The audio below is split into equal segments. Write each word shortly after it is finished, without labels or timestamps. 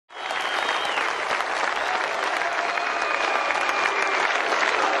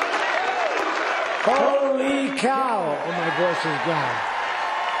Holy cow! Oh, my voice is gone.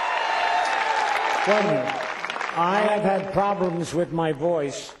 Well, I have had problems with my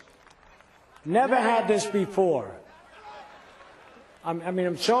voice. Never had this before.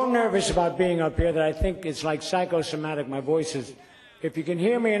 I'm so nervous about being up here that I think it's like psychosomatic. My voice is, if you can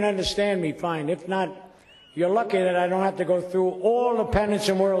hear me and understand me, fine. If not, you're lucky that I don't have to go through all the pennants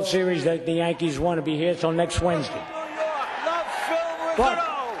and World Series that the Yankees want to be here till next Wednesday. But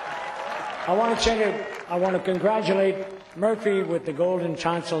I want to congratulate Murphy with the Golden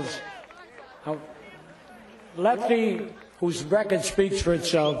Tonsils. Lefty, whose record speaks for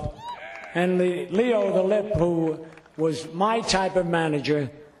itself, and Leo the Lip, who was my type of manager.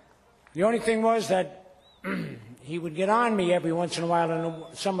 The only thing was that he would get on me every once in a while in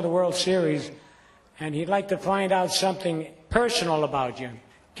some of the World Series, and he'd like to find out something personal about you.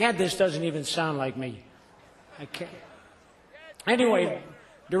 Can't, this doesn't even sound like me. I can't. Anyway,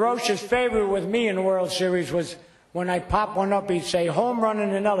 DeRoche's favorite with me in the World Series was when I pop one up, he'd say, home run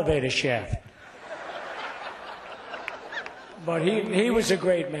in an elevator shaft. But he was a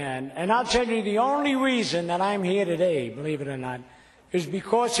great man. And I'll tell you, the only reason that I'm here today, believe it or not, is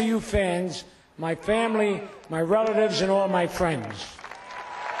because of you fans, my family, my relatives, and all my friends.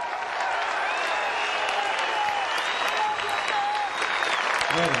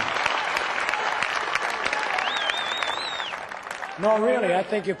 Yeah. No, really, I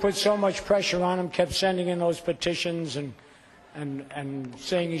think you put so much pressure on him, kept sending in those petitions and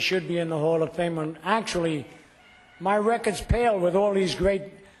saying he should be in the Hall of Fame. And actually, my record's pale with all these great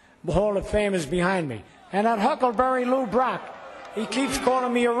Hall of Famers behind me. And that Huckleberry Lou Brock, he keeps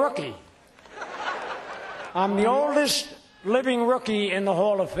calling me a rookie. I'm the oldest living rookie in the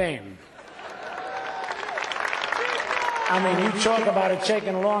Hall of Fame. I mean, you talk about it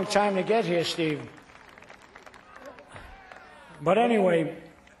taking a long time to get here, Steve. But anyway,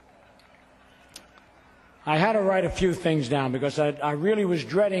 I had to write a few things down because I really was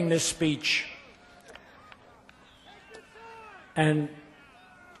dreading this speech. And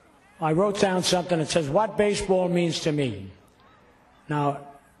I wrote down something that says, what baseball means to me. Now,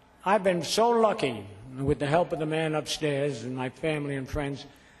 I've been so lucky, with the help of the man upstairs and my family and friends,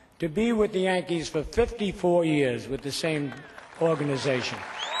 to be with the Yankees for 54 years with the same organization.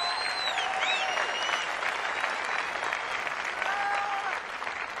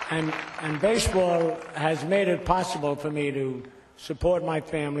 And baseball has made it possible for me to support my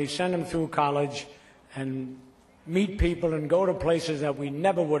family, send them through college, and meet people and go to places that we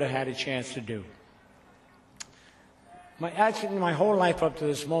never would have had a chance to do. Actually, my whole life up to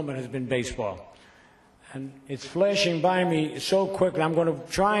this moment has been baseball. And it's flashing by me so quickly. I'm going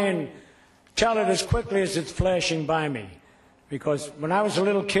to try and tell it as quickly as it's flashing by me. Because when I was a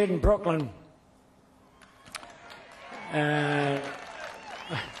little kid in Brooklyn,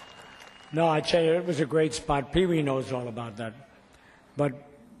 no, I tell you, it was a great spot. Pee-wee knows all about that. But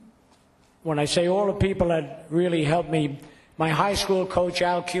when I say all the people that really helped me, my high school coach,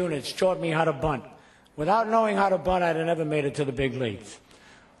 Al Kunitz, taught me how to bunt. Without knowing how to bunt, I'd have never made it to the big leagues.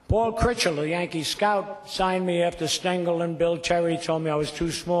 Paul Critchell, the Yankee scout, signed me after Stengel and Bill Terry told me I was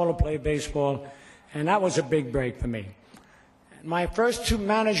too small to play baseball, and that was a big break for me. My first two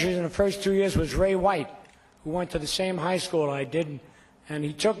managers in the first 2 years was Ray White, who went to the same high school I did, and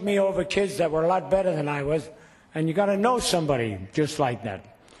he took me over kids that were a lot better than I was, and you got to know somebody just like that.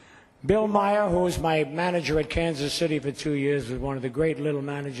 Bill Meyer, who was my manager at Kansas City for 2 years, was one of the great little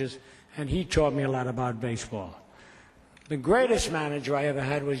managers, and he taught me a lot about baseball. The greatest manager I ever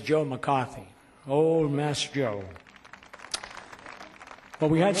had was Joe McCarthy, old Master Joe. But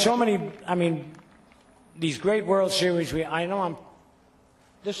we had so many, I mean, these great World Series.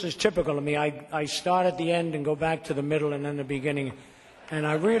 This is typical of me. I start at the end and go back to the middle and then the beginning. And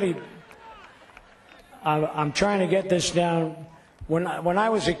I'm trying to get this down. When I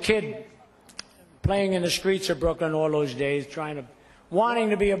was a kid, playing in the streets of Brooklyn all those days, wanting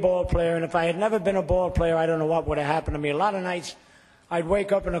to be a ball player, and if I had never been a ball player, I don't know what would have happened to me. A lot of nights, I'd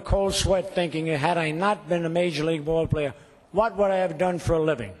wake up in a cold sweat thinking, had I not been a major league ball player, what would I have done for a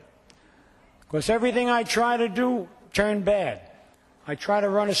living? Because everything I try to do turned bad. I tried to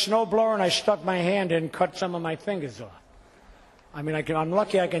run a snowblower, and I stuck my hand in and cut some of my fingers off. I mean, I'm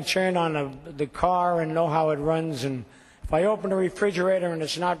lucky I can turn on the car and know how it runs, and if I open the refrigerator and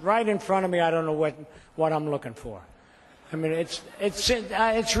it's not right in front of me, I don't know what I'm looking for. I mean,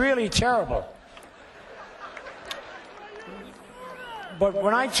 it's really terrible. But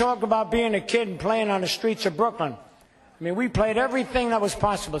when I talk about being a kid and playing on the streets of Brooklyn, I mean, we played everything that was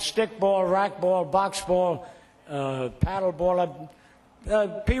possible: stickball, racquetball, boxball, paddleball.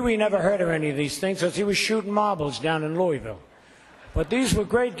 Pee-wee never heard of any of these things because he was shooting marbles down in Louisville. But these were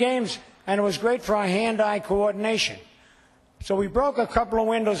great games, and it was great for our hand-eye coordination. So we broke a couple of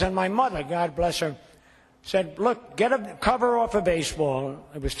windows, and my mother, God bless her, said, look, get a cover off a baseball.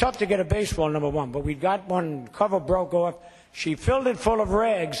 It was tough to get a baseball, number one, but we got one cover broke off. She filled it full of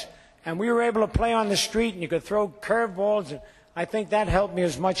rags, and we were able to play on the street, and you could throw curveballs. I think that helped me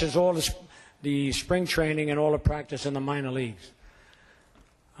as much as all the spring training and all the practice in the minor leagues.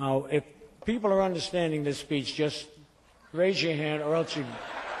 If people are understanding this speech, just raise your hand, or else you...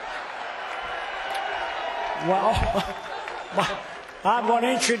 Well, I'm going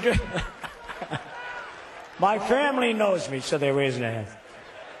to introduce... My family knows me, so they raise their hands.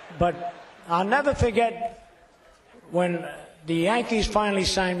 But I'll never forget when the Yankees finally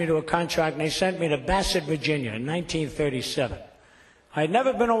signed me to a contract, and they sent me to Bassett, Virginia in 1937. I had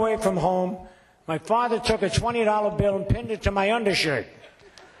never been away from home. My father took a $20 bill and pinned it to my undershirt.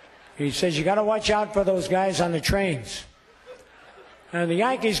 He says, you got to watch out for those guys on the trains. And the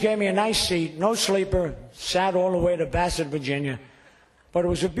Yankees gave me a nice seat, no sleeper, sat all the way to Bassett, Virginia. But it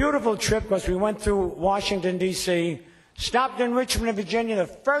was a beautiful trip because we went through Washington, D.C., stopped in Richmond, Virginia, the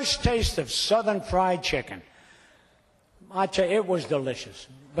first taste of Southern fried chicken. I tell you, it was delicious.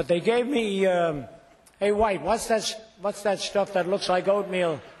 But they gave me, hey, White, what's that stuff that looks like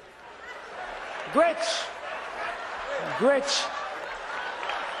oatmeal? Grits. Grits.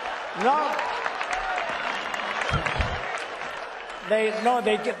 No.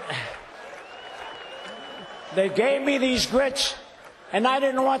 They gave me these grits, and I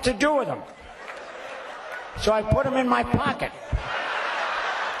didn't know what to do with them. So I put them in my pocket.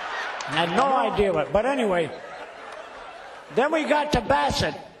 I had no idea what. But anyway, then we got to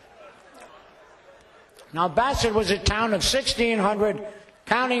Bassett. Now, Bassett was a town of 1,600,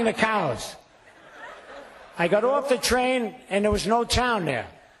 counting the cows. I got off the train, and there was no town there.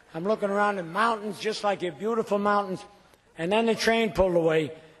 I'm looking around at mountains, just like your beautiful mountains. And then the train pulled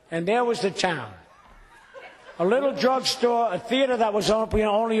away, and there was the town. A little drugstore, a theater that was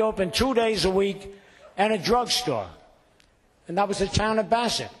only open 2 days a week, and a drugstore. And that was the town of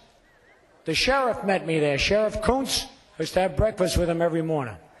Bassett. The sheriff met me there, Sheriff Kuntz. I used to have breakfast with him every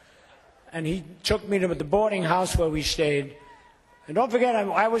morning. And he took me to the boarding house where we stayed. And don't forget,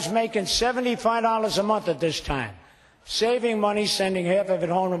 I was making $75 a month at this time. Saving money, sending half of it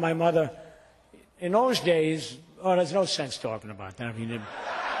home to my mother. In those days, oh, there's no sense talking about that. I mean,